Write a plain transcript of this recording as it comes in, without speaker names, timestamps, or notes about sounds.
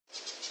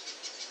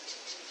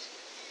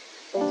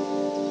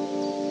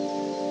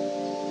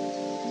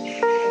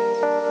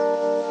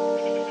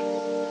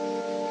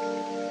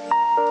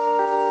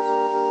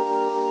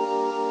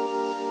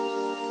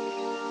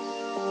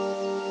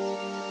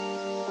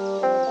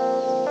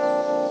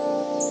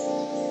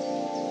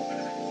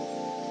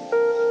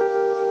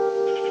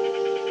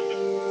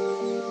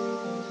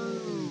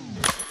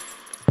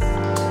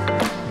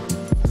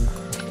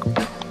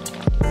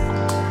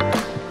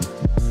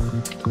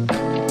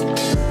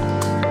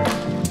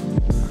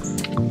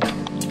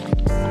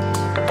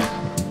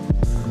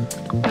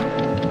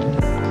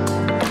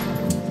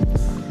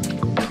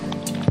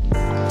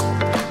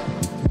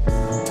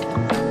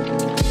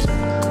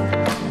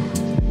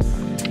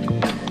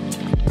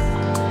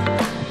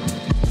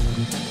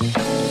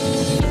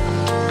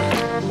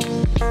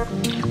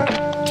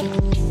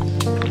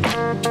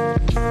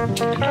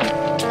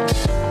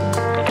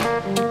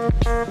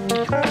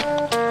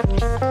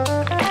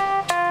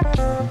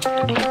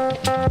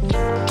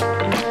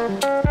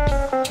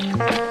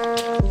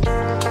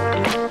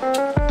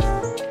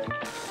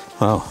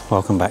Well,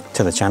 welcome back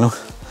to the channel.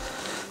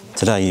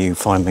 Today you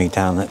find me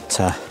down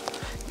at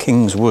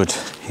King's Wood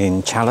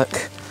in Challock,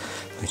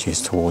 which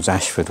is towards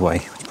Ashford way.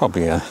 It's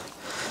probably I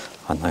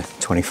don't know,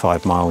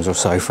 25 miles or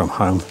so from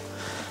home.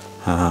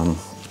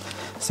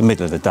 It's the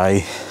middle of the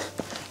day.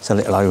 It's a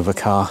little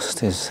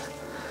overcast. There's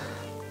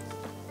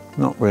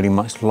not really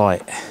much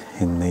light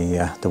in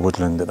the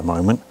woodland at the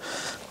moment,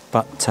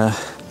 but I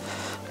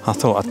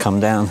thought I'd come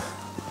down,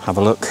 have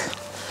a look,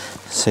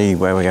 see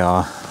where we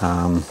are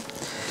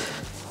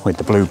with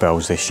the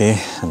bluebells this year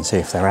and see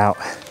if they're out.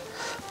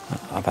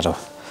 I've had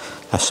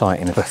a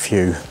sighting of a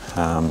few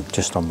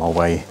just on my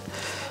way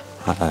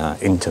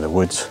into the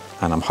woods,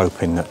 and I'm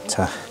hoping that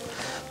the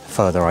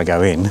further I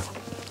go in,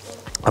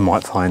 I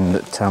might find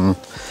that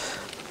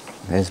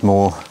there's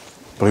more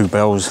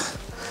bluebells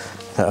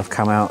that have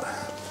come out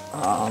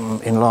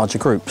in larger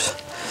groups.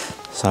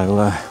 So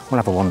we'll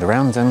have a wander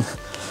around and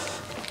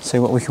see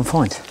what we can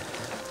find.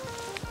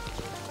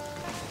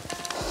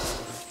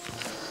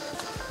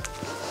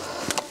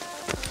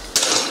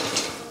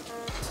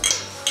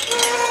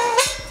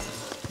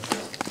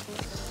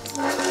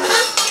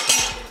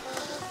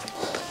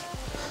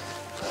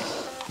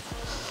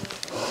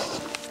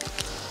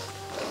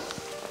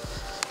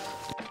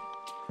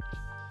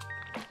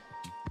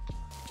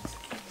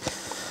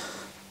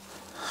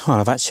 Well,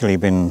 I've actually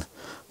been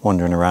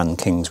wandering around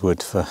King's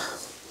Wood for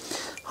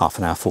half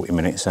an hour, 40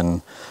 minutes,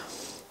 and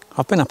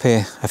I've been up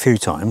here a few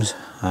times.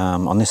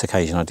 On this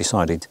occasion I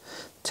decided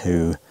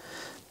to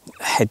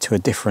head to a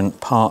different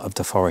part of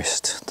the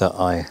forest that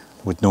I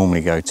would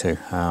normally go to.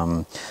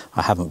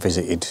 I haven't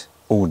visited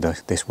all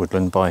this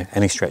woodland by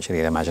any stretch of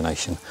the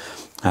imagination.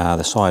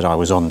 The side I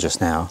was on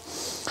just now,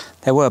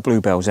 there were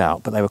bluebells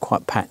out, but they were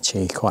quite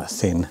patchy, quite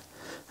thin,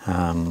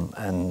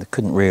 and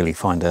couldn't really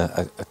find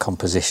a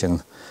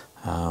composition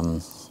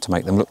to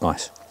make them look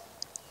nice.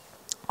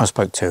 I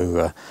spoke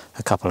to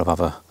a couple of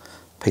other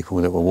people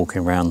that were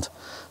walking around,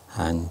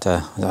 and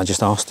I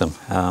just asked them,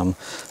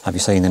 have you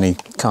seen any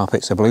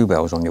carpets of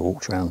bluebells on your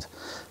walks around?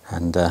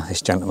 And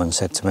this gentleman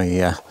said to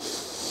me,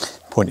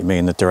 pointed me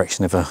in the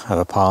direction of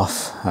a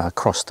path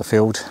across the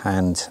field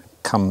and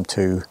come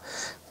to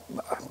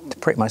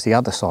pretty much the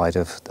other side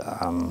of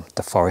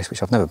the forest,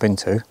 which I've never been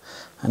to.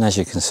 And as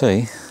you can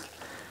see,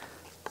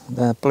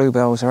 the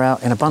bluebells are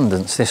out in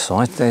abundance this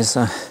side. There's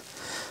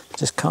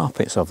just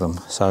carpets of them,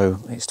 so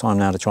it's time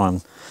now to try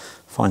and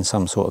find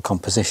some sort of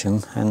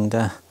composition and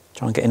try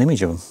and get an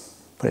image of them.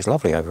 But it's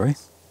lovely over here.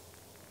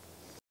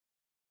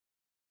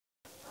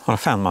 Well, I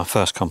found my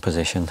first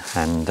composition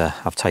and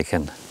I've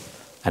taken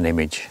an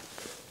image.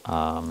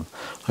 I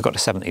got the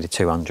 70 to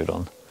 200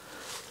 on,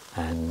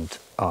 and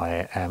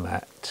I am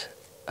at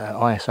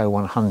ISO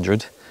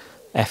 100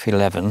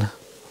 f11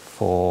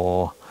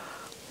 for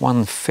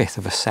 1/5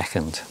 of a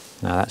second.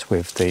 Now that's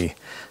with the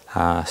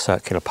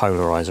circular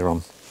polarizer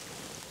on.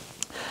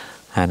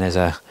 And there's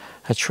a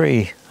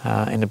tree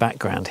in the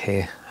background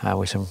here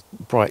with some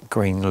bright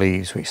green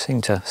leaves which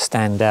seem to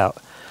stand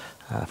out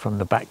from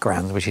the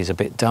background, which is a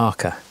bit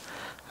darker,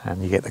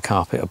 and you get the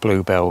carpet of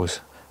bluebells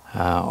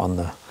on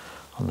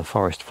the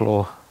forest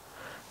floor.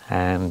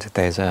 And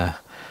there's a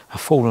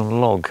fallen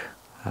log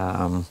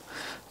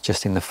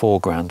just in the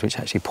foreground which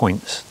actually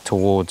points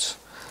towards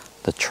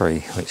the tree,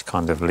 which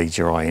kind of leads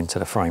your eye into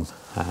the frame.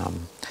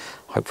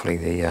 Hopefully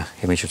the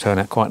image will turn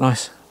out quite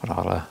nice, but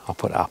I'll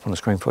put it up on the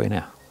screen for you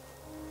now.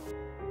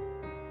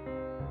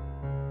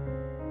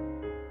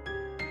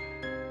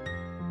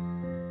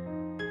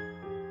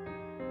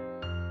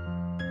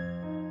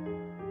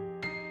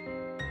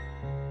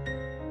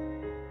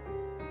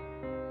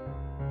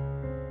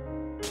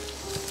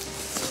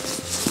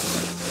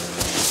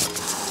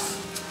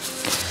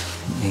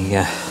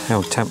 The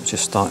old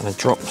temperature's starting to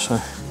drop,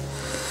 so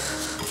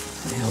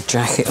the old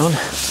jacket on.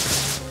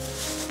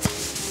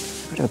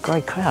 Bit of a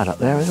grey cloud up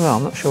there as well.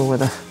 I'm not sure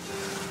whether it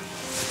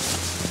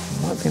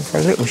might have been for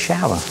a little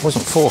shower. It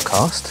wasn't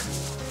forecast.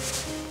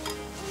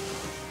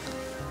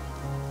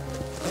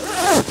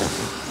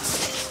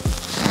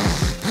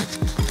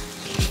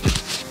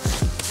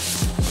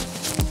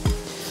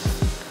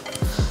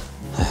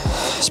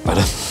 It's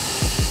better.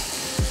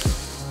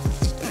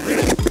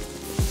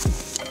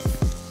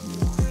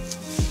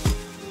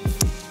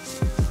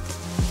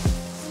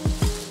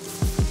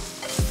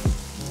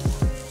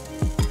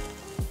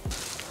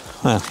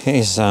 Well, it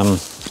is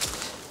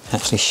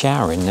actually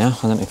showering now.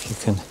 I don't know if you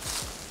can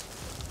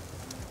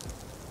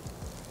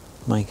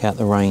make out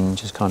the rain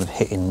just kind of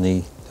hitting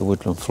the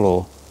woodland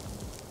floor.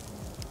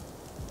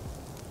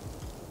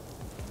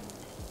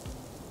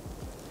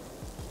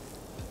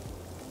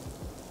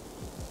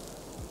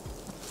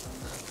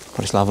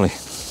 But it's lovely.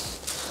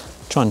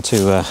 Trying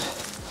to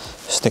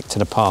stick to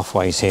the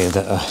pathways here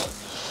that are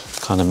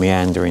kind of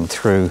meandering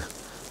through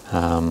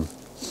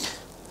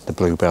the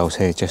bluebells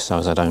here, just so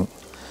as I don't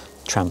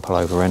trample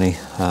over any.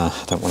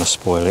 I don't want to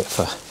spoil it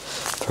for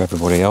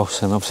everybody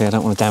else, and obviously I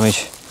don't want to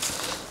damage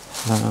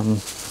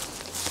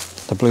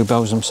the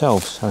bluebells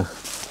themselves, so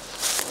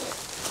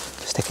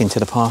sticking to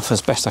the path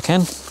as best I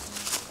can.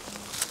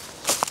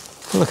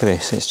 Look at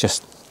this, it's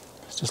just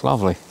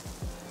lovely.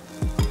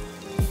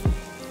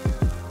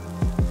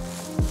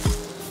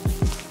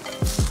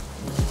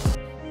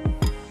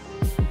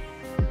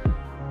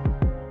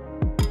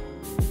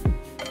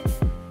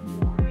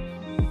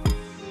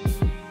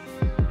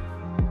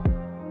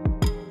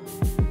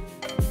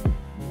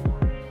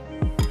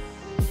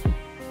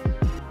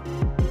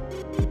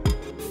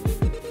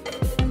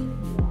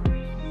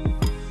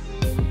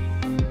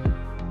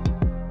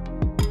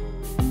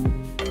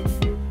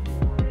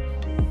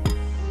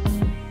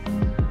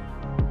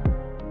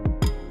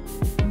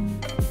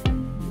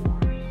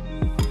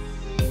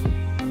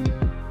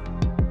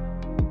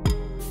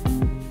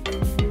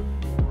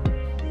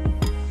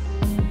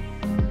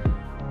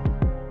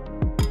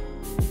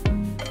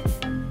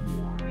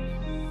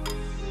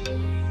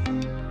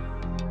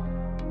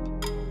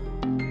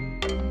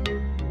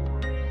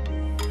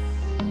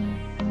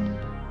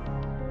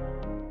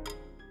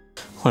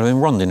 Well, I've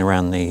been ronding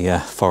around the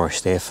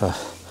forest here for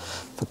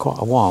quite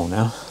a while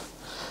now,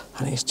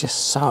 and it's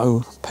just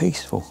so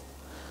peaceful.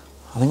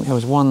 I think there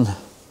was one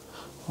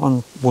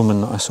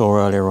woman that I saw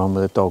earlier on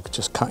with a dog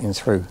just cutting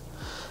through,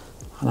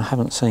 and I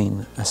haven't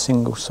seen a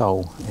single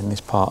soul in this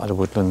part of the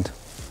woodland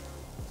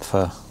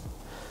for,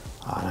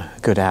 I don't know, a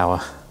good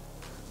hour.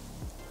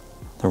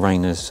 The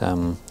rain has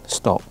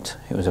stopped.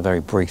 It was a very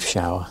brief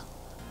shower.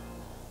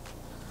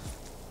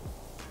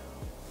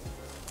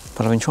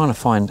 But I've been trying to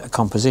find a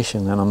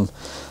composition, and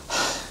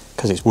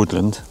because it's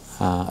woodland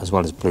as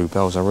well as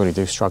bluebells, I really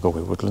do struggle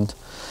with woodland.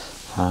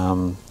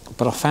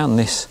 But I found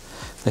this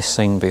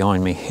scene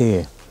behind me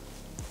here,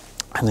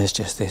 and there's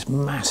just this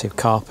massive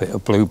carpet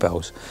of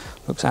bluebells.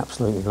 Looks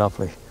absolutely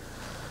lovely.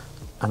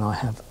 And I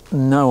have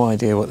no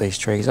idea what these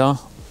trees are,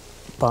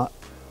 but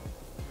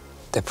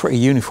they're pretty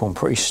uniform,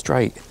 pretty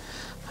straight.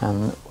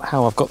 And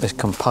how I've got this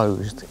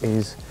composed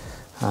is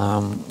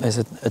there's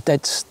a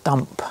dead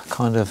stump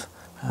kind of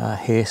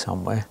here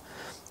somewhere,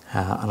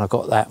 and I've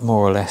got that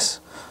more or less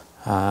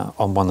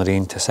on one of the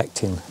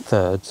intersecting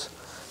thirds,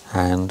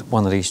 and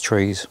one of these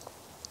trees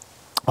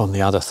on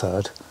the other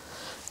third,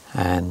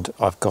 and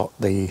I've got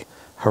the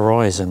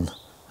horizon.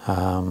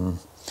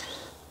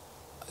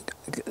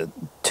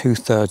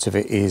 2/3 of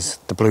it is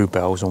the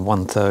bluebells and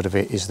 1/3 of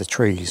it is the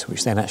trees,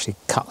 which then actually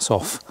cuts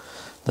off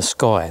the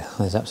sky.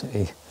 There's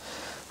absolutely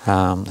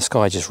the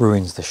sky just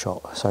ruins the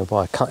shot. So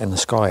by cutting the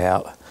sky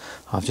out,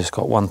 I've just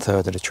got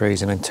 1/3 of the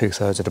trees and then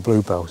 2/3 of the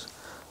bluebells.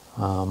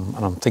 And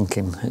I'm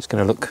thinking it's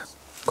going to look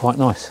quite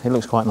nice. It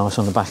looks quite nice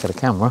on the back of the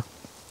camera.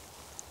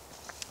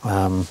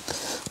 I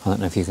don't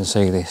know if you can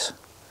see this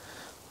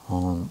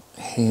on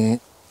here.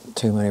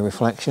 Too many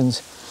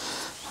reflections.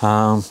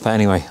 But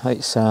anyway,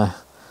 it's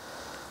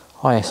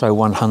ISO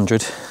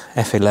 100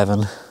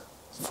 f11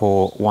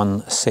 for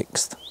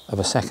 1/6 of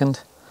a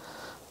second.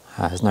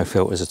 There's no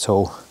filters at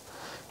all.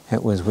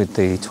 It was with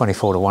the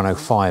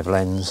 24-105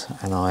 lens,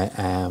 and I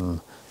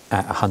am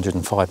at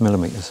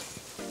 105mm.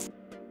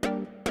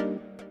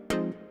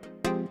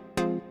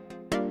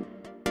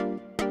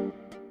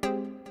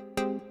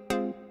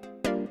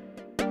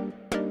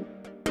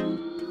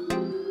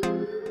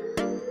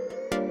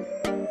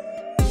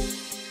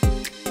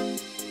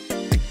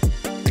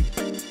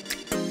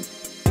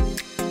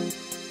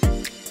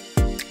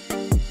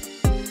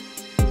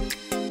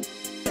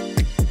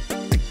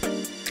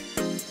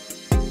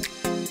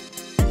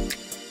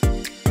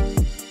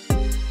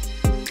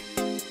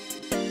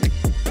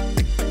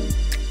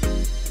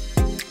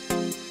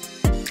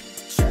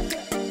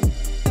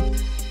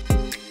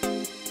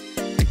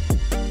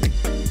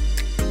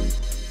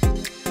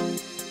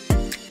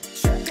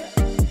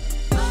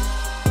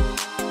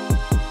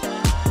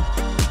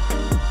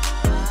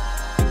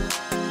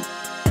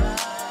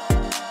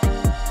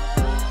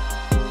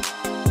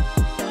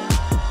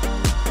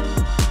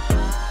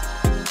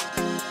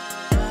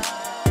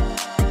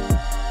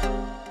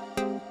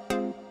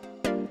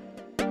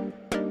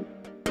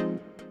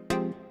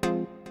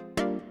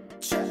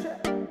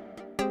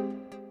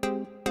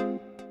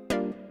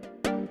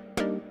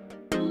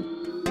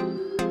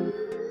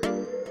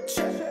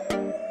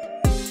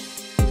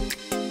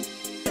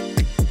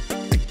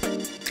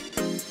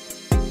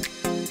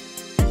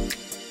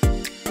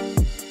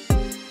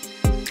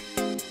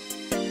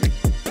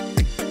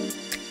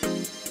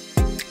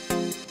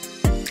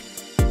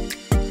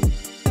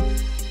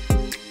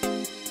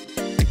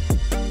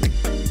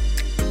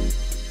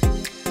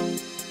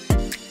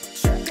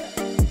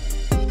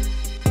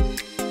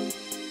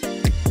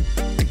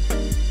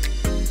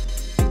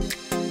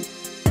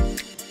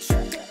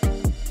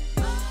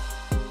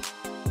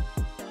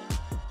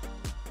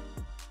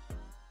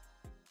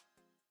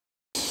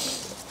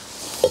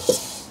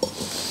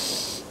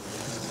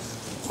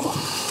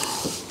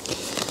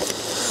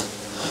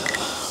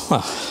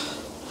 Well,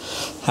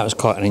 that was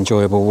quite an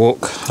enjoyable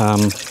walk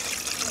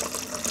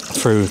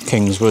through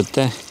Kingswood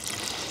there.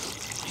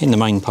 In the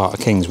main part of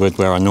Kingswood,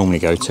 where I normally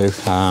go to,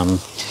 there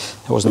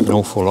wasn't an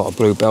awful lot of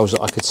bluebells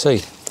that I could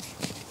see.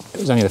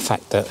 It was only the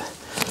fact that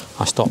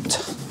I stopped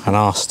and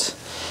asked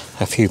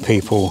a few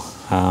people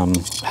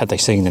had they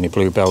seen any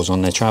bluebells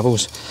on their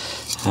travels,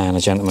 and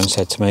a gentleman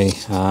said to me,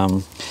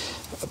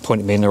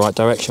 pointed me in the right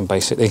direction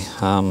basically,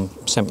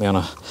 sent me on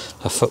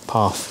a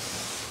footpath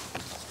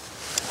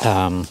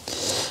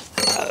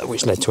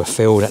which led to a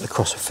field, had to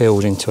cross a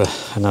field into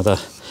another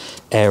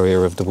area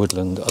of the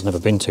woodland that I'd never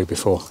been to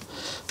before,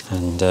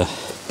 and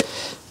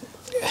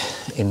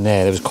in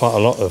there was quite a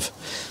lot of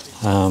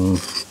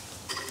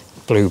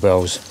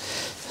bluebells,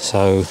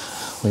 so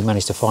we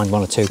managed to find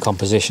 1 or 2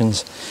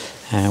 compositions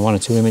and 1 or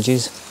 2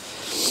 images.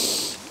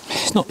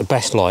 It's not the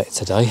best light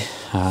today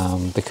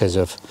because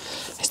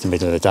it's the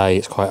middle of the day,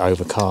 it's quite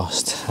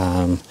overcast,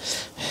 and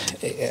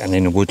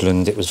in the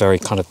woodland it was very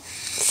kind of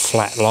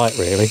flat light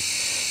really,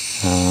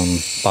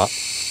 but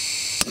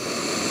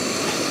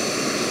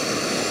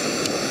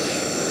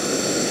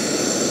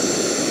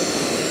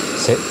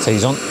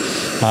tease on.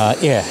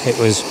 Yeah, it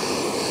was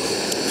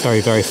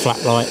very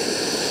flat light,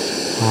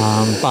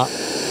 but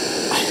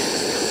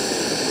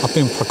I've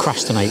been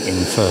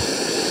procrastinating for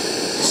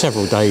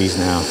several days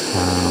now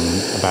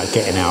about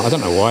getting out. I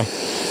don't know why.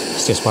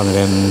 It's just one of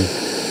them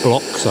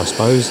blocks, I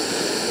suppose.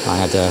 I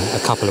had a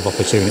couple of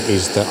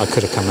opportunities that I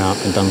could have come out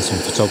and done some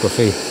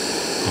photography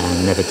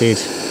and never did.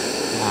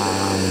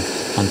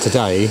 And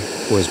today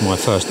was my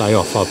first day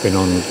off. I've been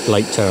on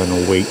late turn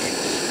all week,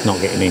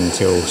 not getting in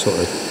till sort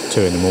of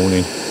 2 in the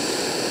morning.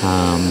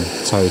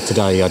 So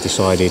today I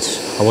decided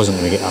I wasn't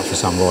going to get up for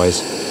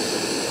sunrise,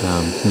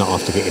 not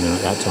after getting in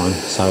at that time.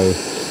 So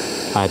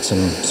I had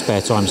some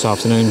spare time this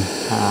afternoon.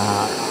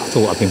 I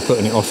thought I'd been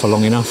putting it off for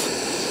long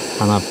enough,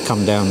 and I've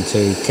come down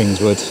to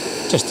Kingswood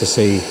just to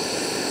see,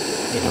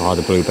 you know, are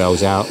the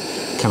bluebells out?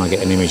 Can I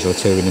get an image or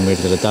two in the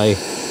middle of the day?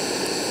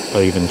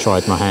 I even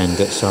tried my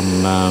hand at some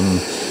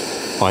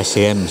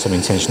ICM, some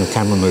intentional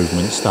camera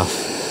movement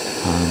stuff.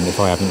 If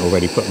I haven't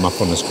already put them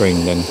up on the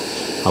screen, then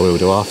I will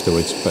do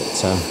afterwards. But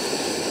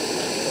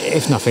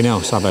if nothing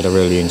else, I've had a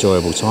really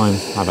enjoyable time.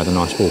 I've had a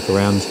nice walk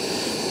around.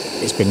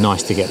 It's been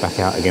nice to get back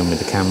out again with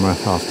the camera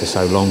after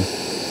so long.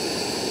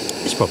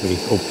 It's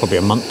probably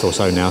a month or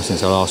so now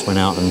since I last went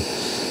out and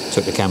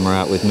took the camera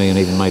out with me and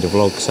even made a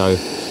vlog. So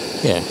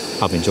yeah,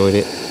 I've enjoyed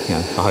it. You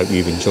know, I hope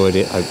you've enjoyed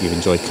it. I hope you've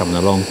enjoyed coming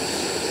along.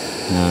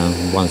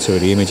 One or two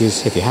of the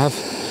images. If you have,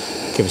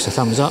 give us a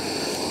thumbs up.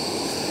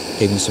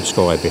 Even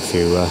subscribe if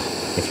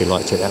you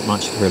liked it that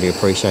much. Really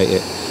appreciate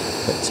it.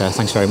 But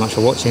thanks very much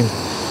for watching,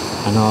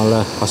 and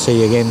I'll see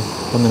you again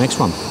on the next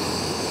one.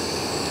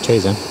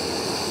 Cheers then.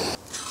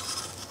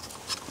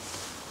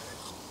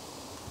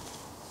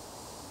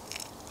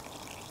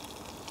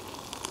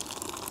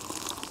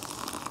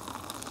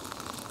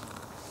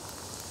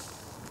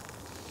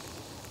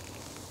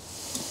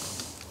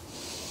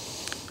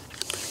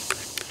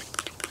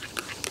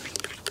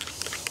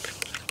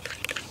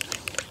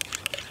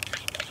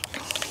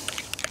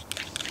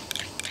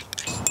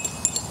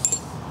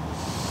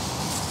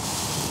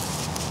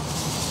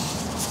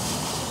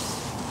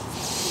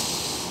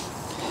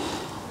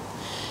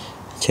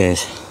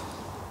 Cheers.